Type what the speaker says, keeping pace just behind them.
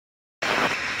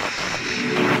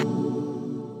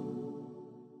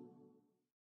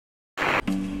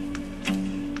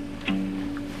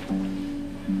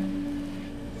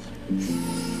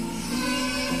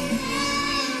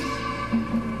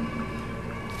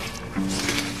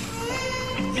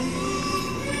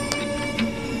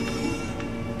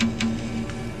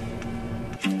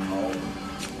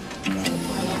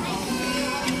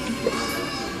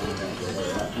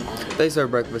They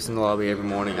serve breakfast in the lobby every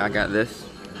morning. I got this.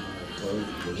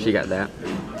 She got that.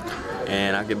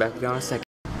 And I'll get back with y'all in a second.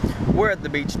 We're at the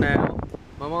beach now.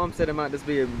 My mom said it might just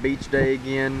be a beach day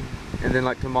again. And then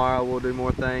like tomorrow we'll do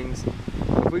more things.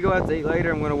 If we go out to eat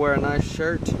later, I'm gonna wear a nice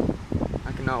shirt.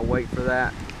 I cannot wait for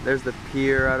that. There's the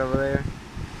pier right over there.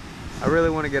 I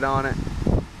really want to get on it.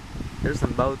 There's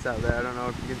some boats out there. I don't know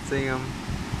if you can see them.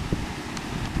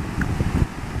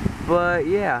 But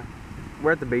yeah,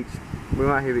 we're at the beach. We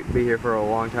might be here for a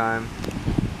long time.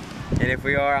 And if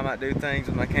we are, I might do things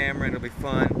with my camera. It'll be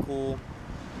fun, cool,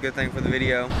 good thing for the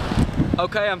video.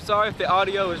 Okay, I'm sorry if the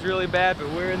audio is really bad, but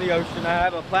we're in the ocean. I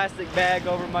have a plastic bag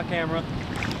over my camera.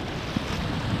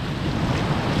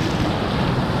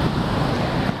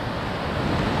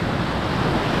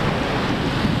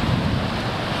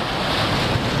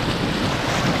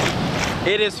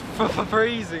 It is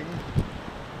freezing.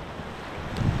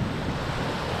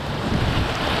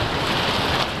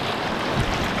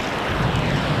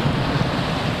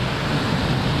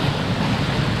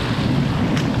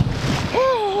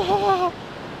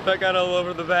 I got all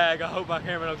over the bag. I hope my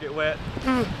camera don't get wet.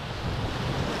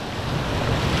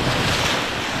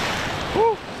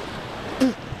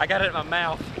 I got it in my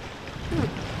mouth.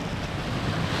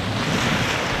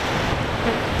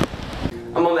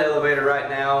 I'm on the elevator right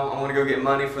now. I'm gonna go get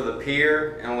money for the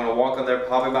pier, and I'm gonna walk up there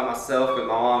probably by myself because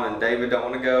my mom and David don't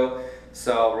want to go.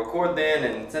 So I'll record then,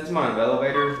 and since I'm on the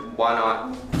elevator, why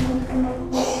not?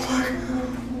 Oh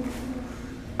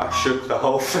my! I shook the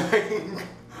whole thing.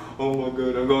 Oh my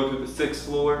god, I'm going to the 6th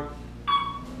floor.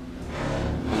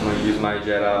 I'm gonna use my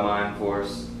Jedi Mind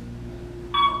Force.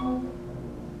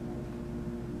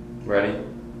 Ready?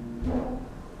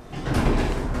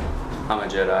 I'm a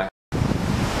Jedi.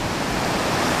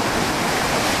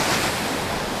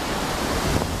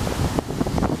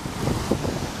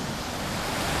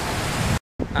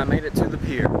 I made it to the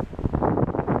pier.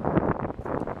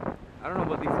 I don't know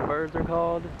what these birds are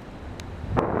called,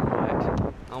 but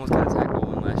I almost got attacked by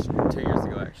one 2 years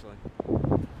ago actually.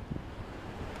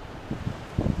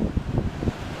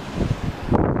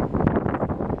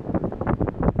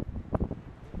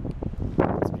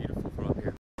 It's beautiful from up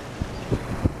here.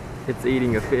 It's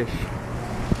eating a fish.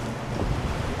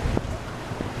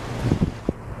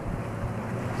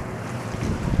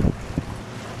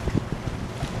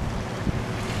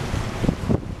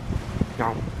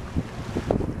 Yum.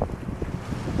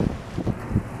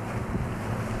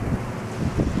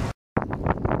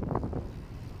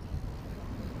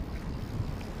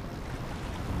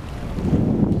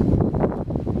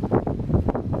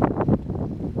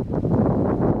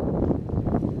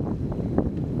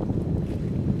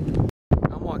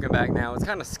 Back now. It's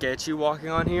kind of sketchy walking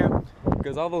on here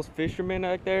because all those fishermen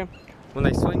back there, when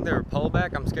they swing their pole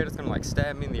back, I'm scared it's gonna like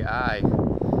stab me in the eye.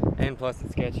 And plus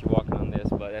it's sketchy walking on this,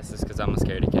 but that's just because I'm a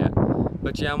scaredy cat.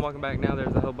 But yeah, I'm walking back now.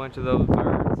 There's a whole bunch of those birds.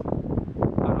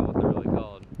 I don't know what they're really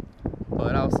called,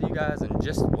 but I'll see you guys in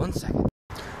just 1 second.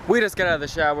 We just got out of the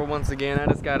shower once again. I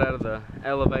just got out of the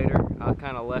elevator. I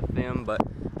kind of left them, but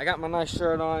I got my nice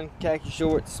shirt on, khaki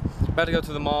shorts. About to go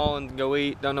to the mall and go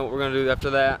eat. Don't know what we're gonna do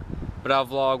after that, but I'll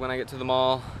vlog when I get to the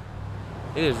mall.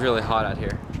 It is really hot out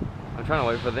here. I'm trying to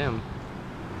wait for them.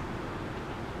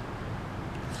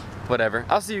 Whatever,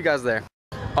 I'll see you guys there.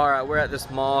 All right, we're at this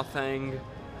mall thing.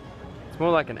 It's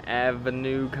more like an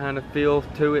avenue kind of feel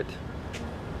to it.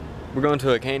 We're going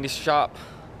to a candy shop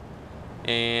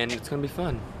and it's gonna be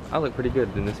fun. I look pretty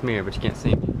good in this mirror, but you can't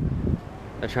see me.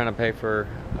 They're trying to pay for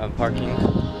parking.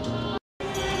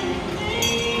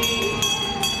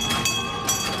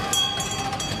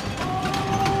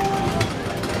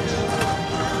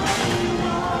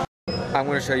 I'm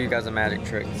going to show you guys a magic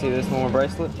trick. See this one more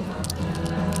bracelet?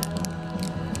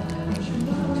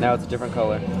 Now it's a different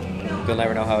color. You'll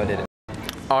never know how I did it.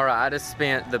 Alright, I just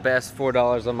spent the best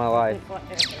 $4 of my life.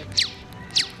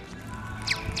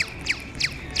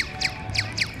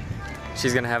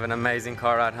 She's going to have an amazing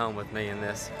car ride home with me in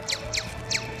this.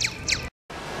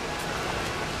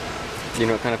 Do you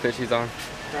know what kind of fish these are?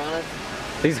 Piranhas?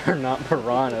 These are not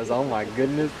piranhas. Oh my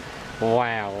goodness.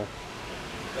 Wow.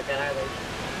 What kind are they?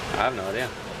 I have no idea.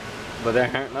 But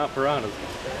they're not piranhas.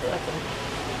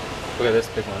 Look at this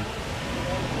big one.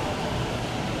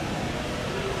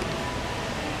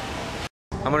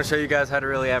 I'm going to show you guys how to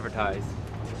really advertise.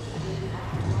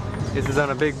 This is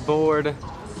on a big board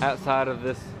outside of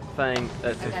this thing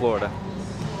that's in Florida.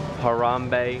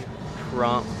 Harambe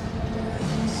Trump.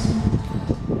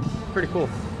 Pretty cool.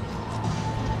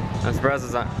 I'm surprised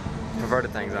it's not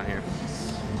perverted things on here.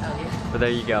 Oh, yeah. But there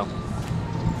you go.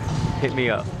 Hit me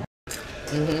up.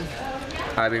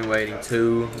 I've been waiting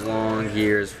 2 long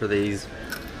years for these.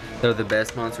 They're the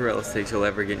best mozzarella sticks you'll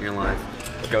ever get in your life.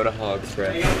 Go to Hogs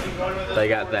Breath. They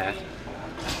got that.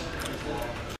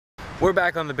 We're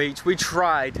back on the beach. We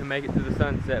tried to make it to the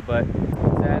sunset, but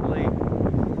sadly,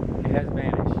 it has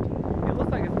vanished. It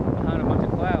looks like it's behind a bunch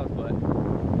of clouds, but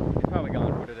it's probably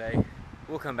gone for today.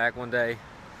 We'll come back one day.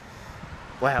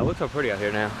 Wow, it looks so pretty out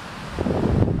here now.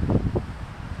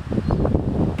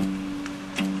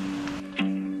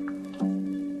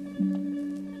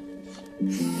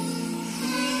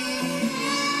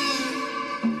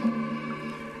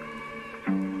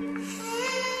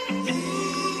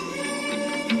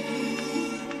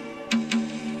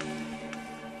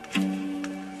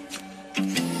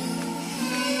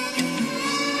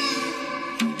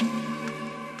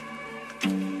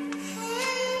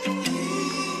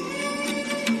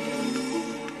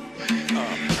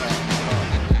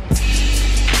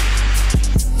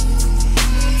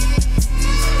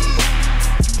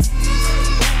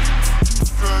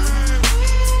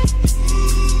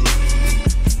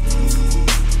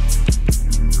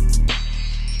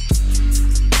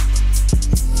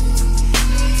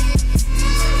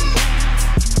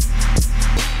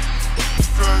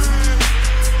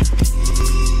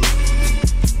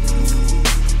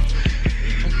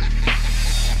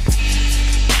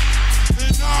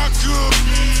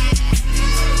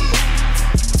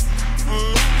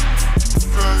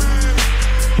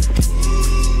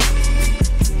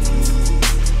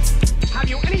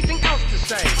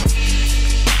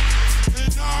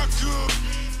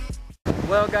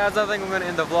 Well guys, I think I'm going to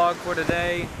end the vlog for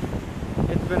today.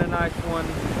 It's been a nice one.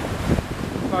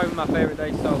 Probably my favorite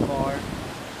day so far.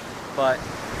 But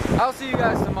I'll see you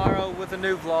guys tomorrow with a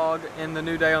new vlog and the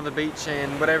new day on the beach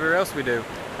and whatever else we do.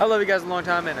 I love you guys a long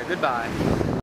time and a goodbye.